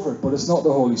Spirit over it, but it's not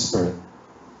the Holy Spirit.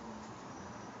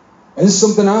 And it's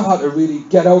something I've had to really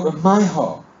get out of my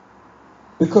heart.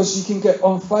 Because you can get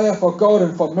on fire for God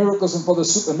and for miracles and for the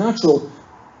supernatural,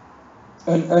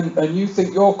 and you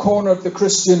think your corner of the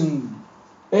Christian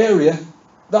area,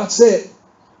 that's it.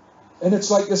 And it's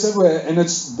like this everywhere, and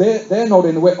it's they're not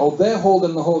into it, or they're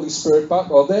holding the Holy Spirit back,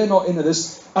 or they're not into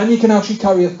this, and you can actually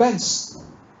carry offence.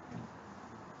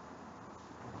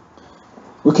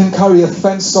 We can carry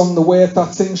offence on the way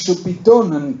that things should be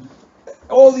done, and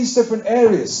all these different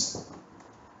areas.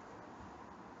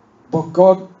 But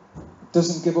God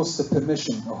doesn't give us the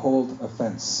permission to hold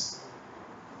offence.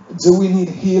 Do we need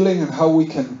healing and how we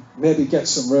can maybe get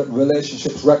some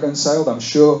relationships reconciled? I'm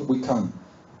sure we can.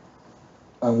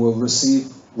 And we'll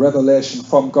receive revelation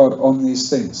from God on these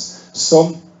things.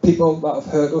 Some people that have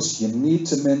hurt us, you need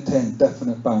to maintain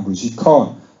definite boundaries. You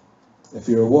can't. If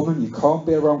you're a woman, you can't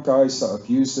be around guys that have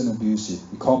used and abused you.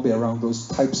 You can't be around those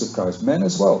types of guys. Men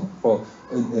as well. You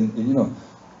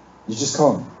just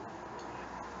can't.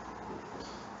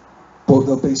 But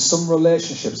there'll be some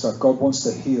relationships that God wants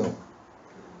to heal.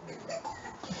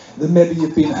 Then maybe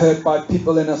you've been hurt by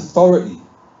people in authority.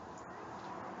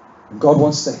 And God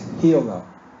wants to heal that.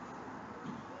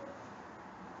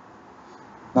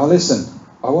 Now listen,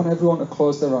 I want everyone to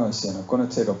close their eyes here, and I'm going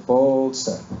to take a bold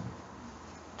step.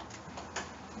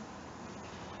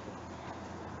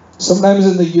 Sometimes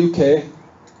in the UK,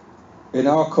 in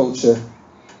our culture,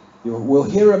 we'll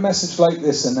hear a message like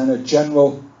this and then a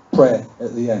general prayer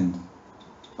at the end.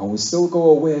 And we still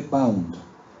go away bound.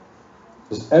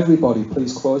 Just everybody,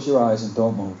 please close your eyes and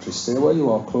don't move. Just stay where you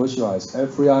are, close your eyes,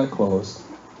 every eye closed.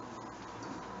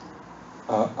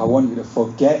 I want you to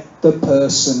forget the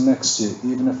person next to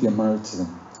you, even if you're married to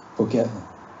them. Forget them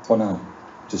for now.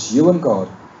 Just you and God.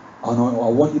 And I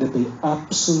want you to be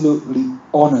absolutely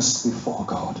honest before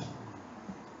God.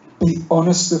 Be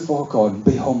honest before God and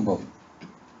be humble.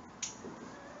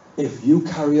 If you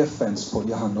carry offence, put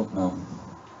your hand up now.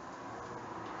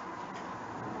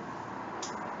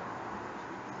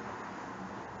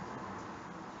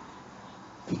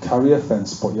 If you carry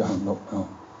offence, put your hand up now.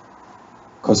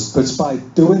 Because it's by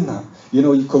doing that, you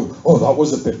could, that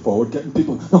was a bit forward, getting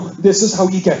people. No, this is how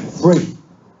you get free.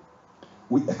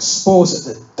 We expose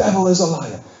it. The devil is a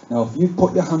liar. Now, if you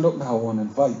put your hand up now, I want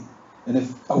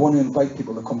to invite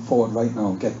people to come forward right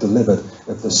now and get delivered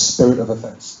of the spirit of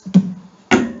offence.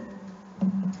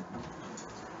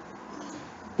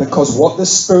 Because what the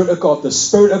Spirit of God,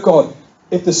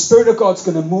 if the Spirit of God's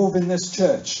going to move in this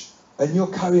church and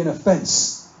you're carrying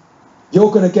offence, you're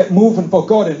going to get moving for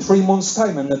God in 3 months'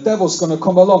 time, and the devil's going to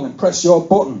come along and press your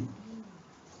button.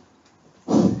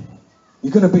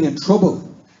 You're going to be in trouble.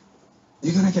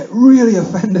 You're going to get really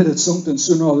offended at something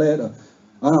sooner or later.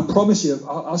 And I promise you,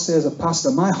 I'll say as a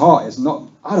pastor, my heart is not,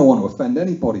 I don't want to offend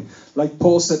anybody. Like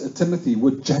Paul said to Timothy,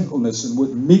 with gentleness and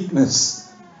with meekness.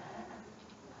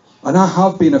 And I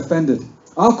have been offended.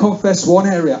 I'll confess one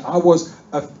area I was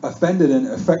offended and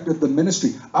affected the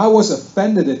ministry. I was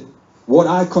offended at what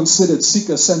I considered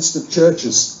seeker-sensitive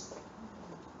churches.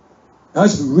 I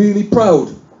was really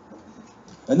proud.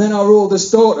 And then our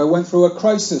oldest daughter went through a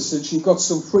crisis and she got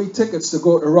some free tickets to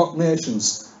go to Rock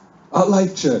Nations at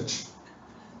Life Church,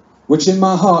 which in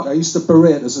my heart I used to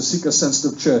berate as a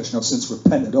seeker-sensitive church, and I've since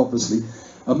repented, obviously.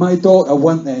 And my daughter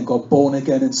went there and got born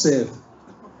again and saved.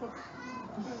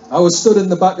 I was stood in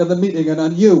the back of the meeting and I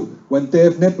knew when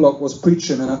Dave Niblock was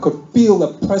preaching, and I could feel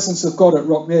the presence of God at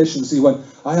Rock Nations. He went,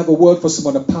 I have a word for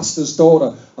someone, a pastor's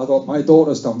daughter. I thought, my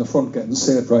daughter's down the front getting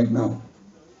saved right now.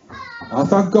 I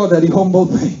thank God that he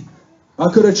humbled me. I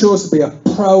could have chosen to be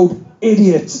a proud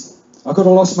idiot. I could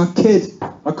have lost my kid.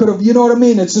 I could have, you know what I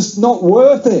mean? It's just not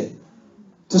worth it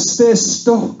to stay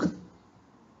stuck.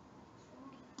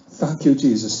 Thank you,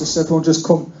 Jesus. Just everyone just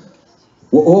come.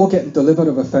 We're all getting delivered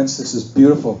of offence. This is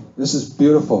beautiful. This is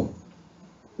beautiful.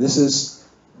 This is,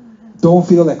 don't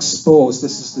feel exposed.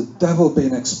 This is the devil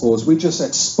being exposed. We just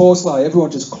expose lie.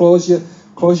 Everyone just close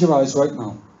your eyes right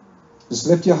now. Just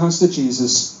lift your hands to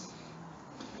Jesus.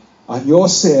 And you're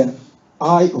saying,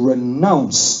 I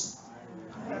renounce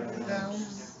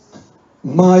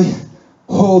my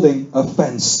holding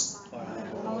offence.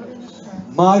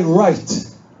 My right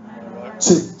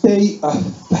to be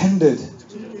offended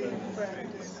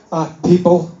at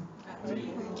people,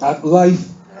 at life,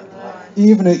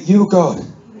 even at you, God.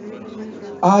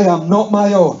 I am not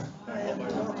my own.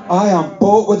 I am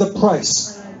bought with a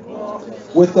price,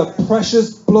 with the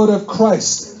precious blood of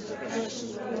Christ.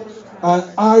 And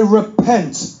I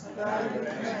repent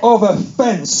of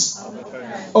offence,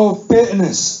 of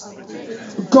bitterness.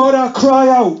 God, I cry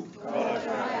out,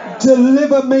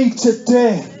 deliver me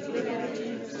today.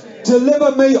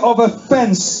 Deliver me of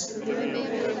offence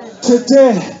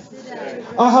today.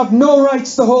 I have no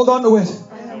rights to hold on to it.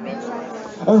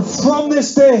 And from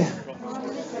this day,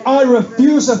 I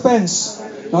refuse offence.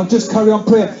 Now just carry on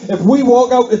praying. If we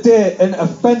walk out today and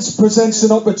offence presents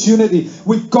an opportunity,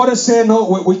 we've got to say no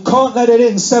to it. We can't let it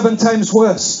in 7 times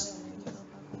worse.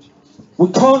 We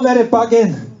can't let it back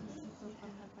in.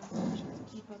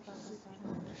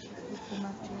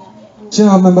 Do you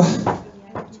know, I remember?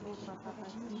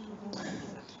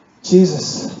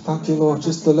 Jesus, thank you, Lord.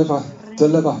 Just deliver,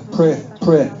 pray.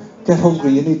 Get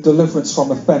hungry. You need deliverance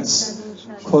from offence.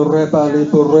 We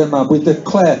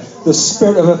declare the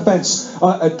spirit of offence.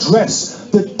 Address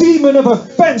the demon of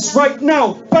offence right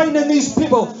now. Binding these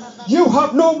people. You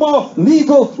have no more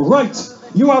legal right.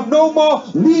 You have no more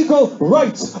legal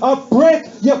right. I break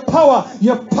your power.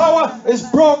 Your power is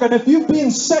broken. If you've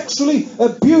been sexually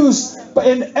abused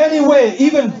in any way,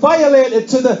 even violated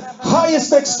to the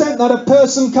highest extent that a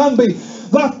person can be,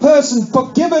 that person,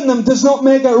 forgiving them does not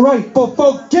make it right. But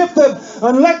forgive them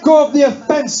and let go of the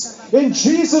offence. In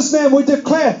Jesus' name we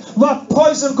declare that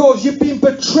poison goes. You've been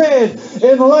betrayed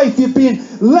in life. You've been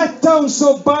let down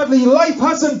so badly. Life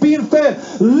hasn't been fair.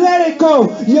 Let it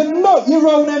go. You're not your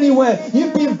own anywhere.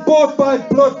 You've been bought by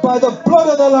blood. By the blood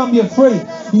of the Lamb you're free.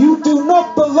 You do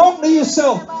not belong to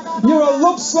yourself. You're a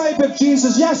love slave of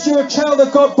Jesus. Yes, you're a child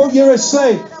of God, but you're a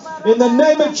slave. In the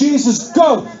name of Jesus,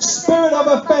 go. Spirit of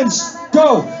offence,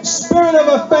 go. Spirit of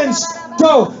offence,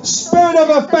 go. Spirit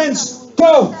of offence,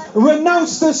 go.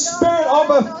 Renounce the spirit of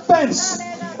offence.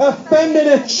 Offended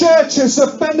at churches,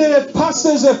 offended at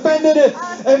pastors, offended at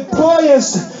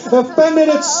employers, offended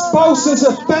at spouses,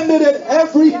 offended at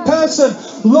every person.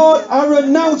 Lord, I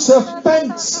renounce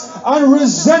offence and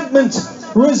resentment.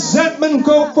 Resentment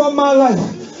go from my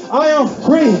life. I am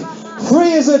free.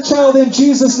 Free as a child in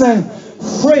Jesus' name.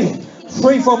 Free.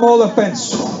 Free from all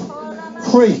offence.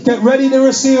 Free. Get ready to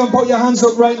receive and put your hands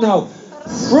up right now.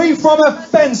 Free from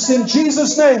offence in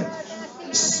Jesus' name.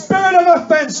 Spirit of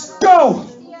offence, go.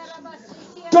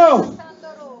 Go.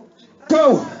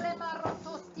 Go.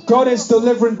 God is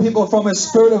delivering people from a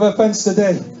spirit of offence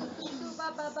today.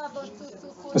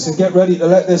 Listen, get ready to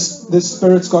let this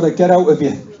spirit's got to get out of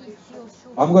you.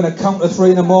 I'm going to count to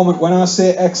 3 in a moment. When I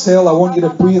say exhale, I want you to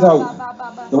breathe out.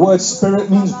 The word spirit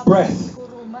means breath.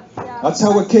 That's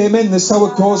how it came in. This is how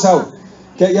it goes out.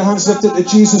 Get your hands lifted to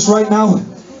Jesus right now.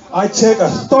 I take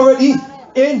authority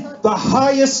in the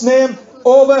highest name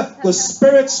over the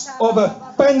spirits of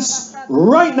offence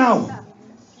right now.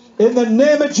 In the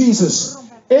name of Jesus.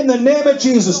 In the name of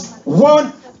Jesus.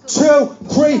 1, 2,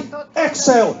 3.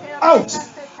 Exhale. Out.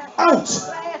 Out.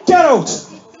 Get out.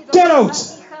 Get out.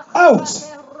 Out.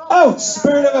 Out.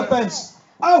 Spirit of offence.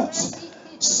 Out.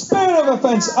 Spirit of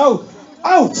offence. Out.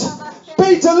 Out.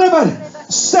 Be delivered.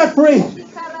 Set free.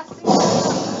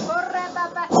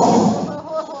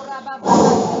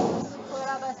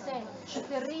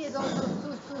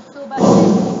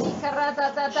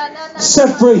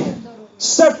 Set free.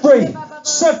 Set free.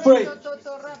 Set free.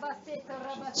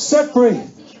 Set free.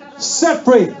 Set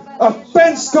free.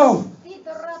 Offence go.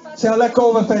 Say, I let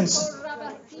go of offence.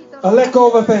 I let go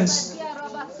of offence.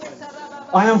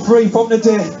 I am free from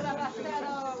today.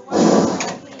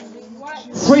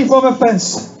 Free from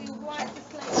offence.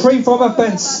 Free from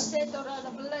offence.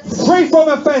 Free from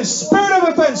offence. Spirit of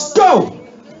offence. Go.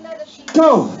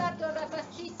 Go.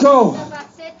 Go.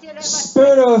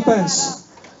 Spirit of offence.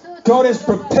 God is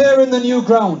preparing the new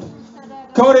ground.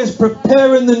 God is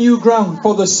preparing the new ground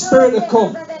for the Spirit to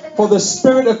come. For the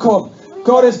Spirit to come.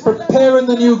 God is preparing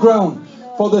the new ground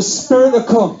for the Spirit to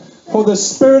come. For the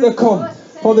Spirit to come.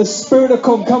 For the Spirit to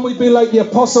come. Can we be like the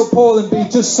Apostle Paul and be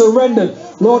just surrendered?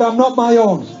 Lord, I'm not my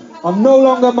own. I'm no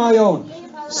longer my own.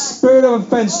 Spirit of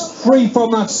offence, free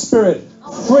from that spirit.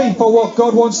 Free for what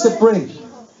God wants to bring.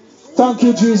 Thank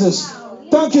you, Jesus.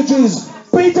 Thank you, Jesus.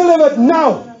 Be delivered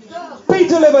now. Be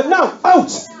delivered now.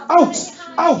 Out. Out.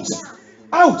 Out.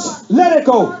 Out. Let it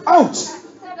go. Out.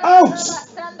 Out.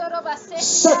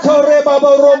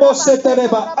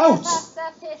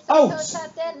 Out.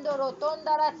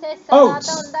 Out. Out.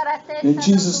 In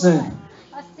Jesus' name.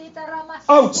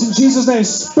 Out in Jesus' name.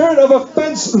 Spirit of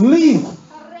offence, leave.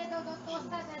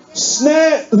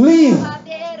 Snare, leave.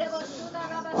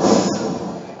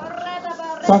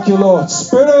 Thank you, Lord.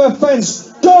 Spirit of offence,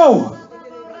 go.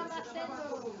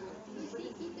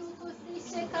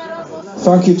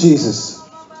 Thank you, Jesus.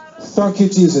 Thank you,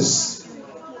 Jesus.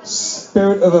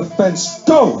 Spirit of offence,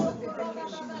 go.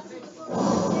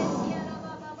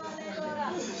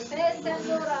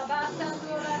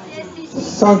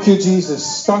 Thank you,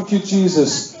 Jesus. Thank you,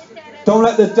 Jesus. Don't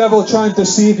let the devil try and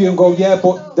deceive you and go, yeah,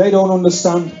 but they don't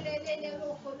understand.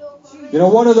 You know,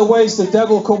 one of the ways the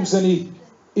devil comes in,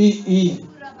 he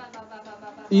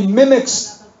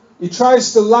mimics He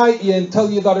tries to lie to you and tell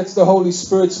you that it's the Holy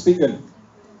Spirit speaking.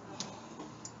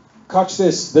 Catch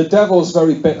this, the devil's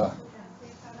very bitter.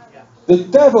 The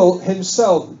devil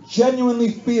himself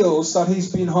genuinely feels that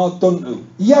he's been hard done to.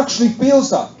 He actually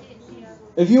feels that.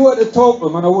 If you were to talk to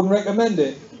him, and I wouldn't recommend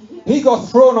it, he got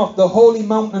thrown off the holy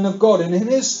mountain of God, and in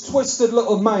his twisted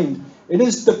little mind, in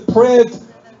his depraved,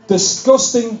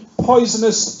 disgusting,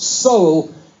 poisonous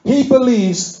soul, he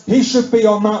believes he should be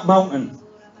on that mountain.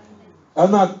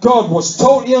 And that God was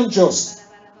totally unjust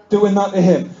doing that to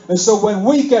him. And so when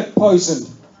we get poisoned,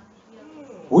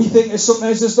 we think it's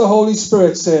sometimes it's the Holy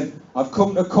Spirit saying, I've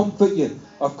come to comfort you.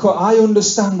 I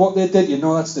understand what they did. You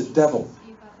know, that's the devil.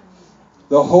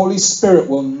 The Holy Spirit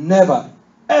will never,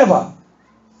 ever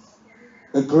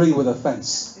agree with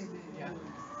offense.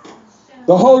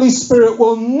 The Holy Spirit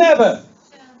will never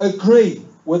agree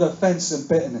with offense and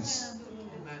bitterness.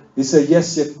 He said,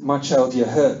 yes, my child, you're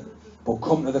hurt, but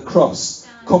come to the cross.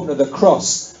 Come to the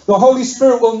cross. The Holy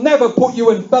Spirit will never put you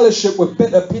in fellowship with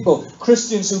bitter people.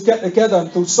 Christians who get together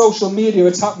and through social media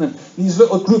it's happening. These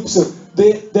little groups of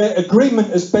their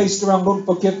agreement is based around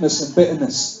unforgiveness and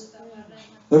bitterness.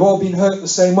 They've all been hurt the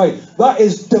same way. That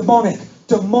is demonic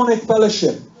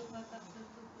fellowship.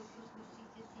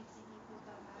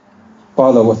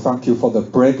 Father, we thank you for the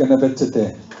breaking of it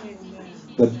today.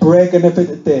 The breaking of it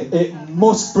today. It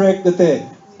must break today.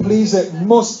 Please, it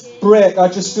must break. I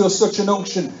just feel such an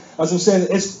unction. As I'm saying,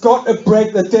 it's got to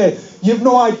break today. You've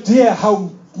no idea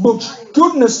how much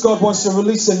goodness God wants to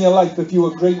release in your life if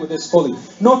you agree with this fully.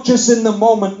 Not just in the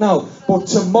moment now, but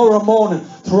tomorrow morning,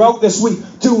 throughout this week.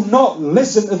 Do not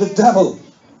listen to the devil.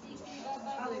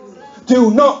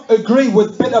 Do not agree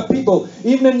with bitter people.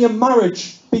 Even in your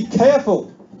marriage, be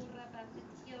careful.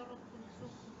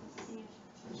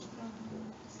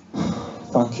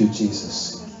 Thank you,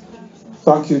 Jesus.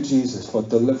 Thank you, Jesus, for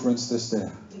deliverance this day.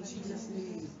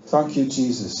 Thank you,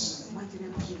 Jesus.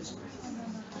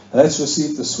 Let's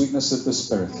receive the sweetness of the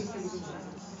Spirit.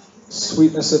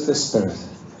 Sweetness of the Spirit.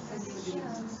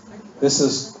 This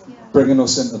is bringing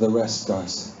us into the rest,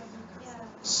 guys.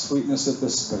 Sweetness of the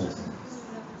Spirit.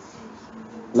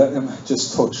 Let him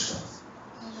just touch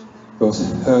those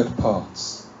hurt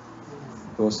parts.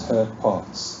 Those hurt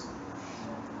parts.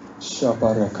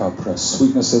 Shabarakapra.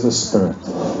 Sweetness of the Spirit.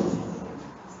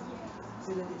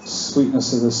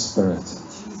 Sweetness of the Spirit.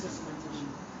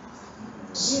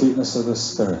 Sweetness of the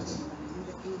Spirit.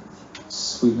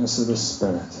 Sweetness of the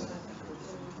Spirit.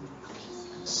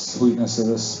 Sweetness of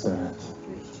the Spirit.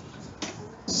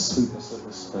 Sweetness of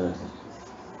the Spirit.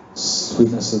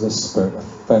 Sweetness of the Spirit.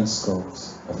 Offense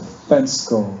goes. Offense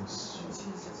goes.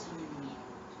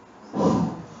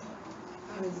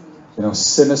 You know,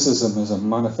 cynicism is a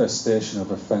manifestation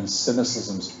of offense.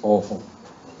 Cynicism is awful.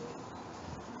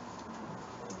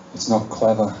 It's not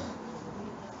clever.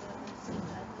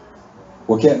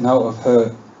 We're getting out of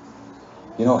hurt.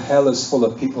 You know, hell is full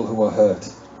of people who are hurt.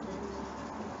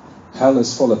 Hell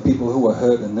is full of people who are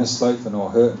hurt in this life and are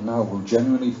hurt now, who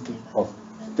genuinely are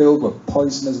filled with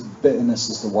poisonous bitterness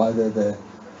as to why they're there.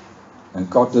 And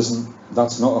God doesn't,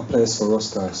 that's not a place for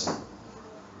us, guys.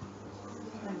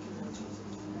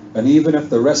 And even if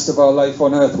the rest of our life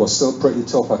on earth was still pretty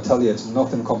tough, I tell you, it's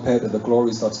nothing compared to the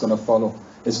glories that's going to follow.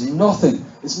 It's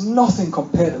nothing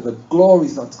compared to the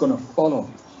glories that's going to follow.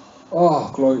 Oh,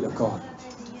 glory to God.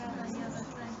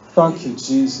 Thank you,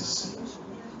 Jesus.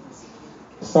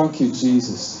 Thank you,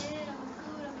 Jesus.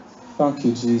 Thank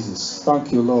you, Jesus.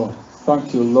 Thank you, Lord.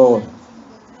 Thank you, Lord.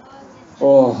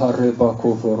 Oh,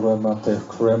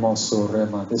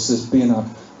 this has been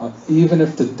even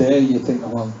if today you think,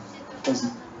 well,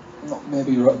 doesn't not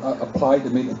maybe apply to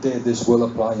me today, this will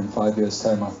apply in 5 years'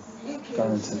 time, I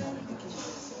guarantee.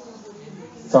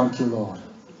 Thank you, Lord.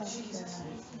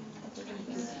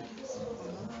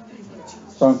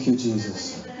 Thank you,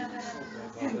 Jesus.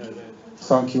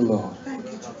 Thank you, Lord.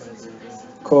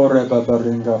 Kore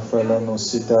babaringa felano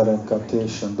sitaren kate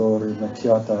shandori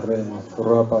mekiata rema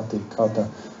furabati kata.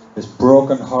 It's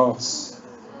broken hearts.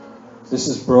 This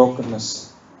is brokenness.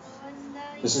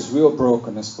 This is real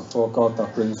brokenness before God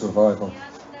that brings revival.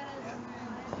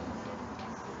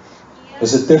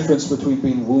 There's a difference between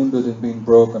being wounded and being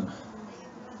broken.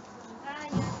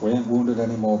 We ain't wounded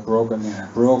anymore, broken.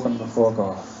 Broken before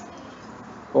God.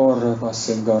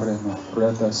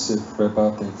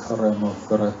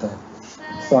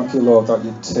 Thank you, Lord, that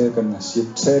you've taken this.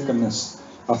 You've taken this.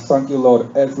 I thank you,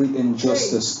 Lord, every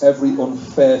injustice, every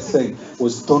unfair thing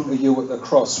was done to you at the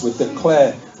cross. We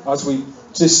declare,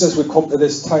 just as we come to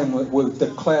this time, we've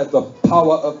declared the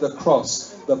power of the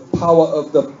cross, the power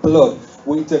of the blood.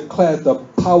 We declare the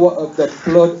power of the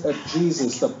blood of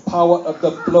Jesus, the power of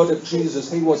the blood of Jesus.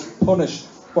 He was punished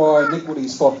for our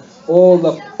iniquities, for all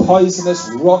the poisonous,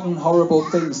 rotten, horrible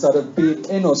things that have been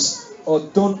in us or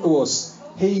done to us.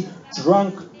 He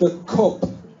drank the cup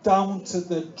down to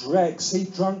the dregs. He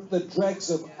drank the dregs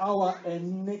of our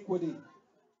iniquity.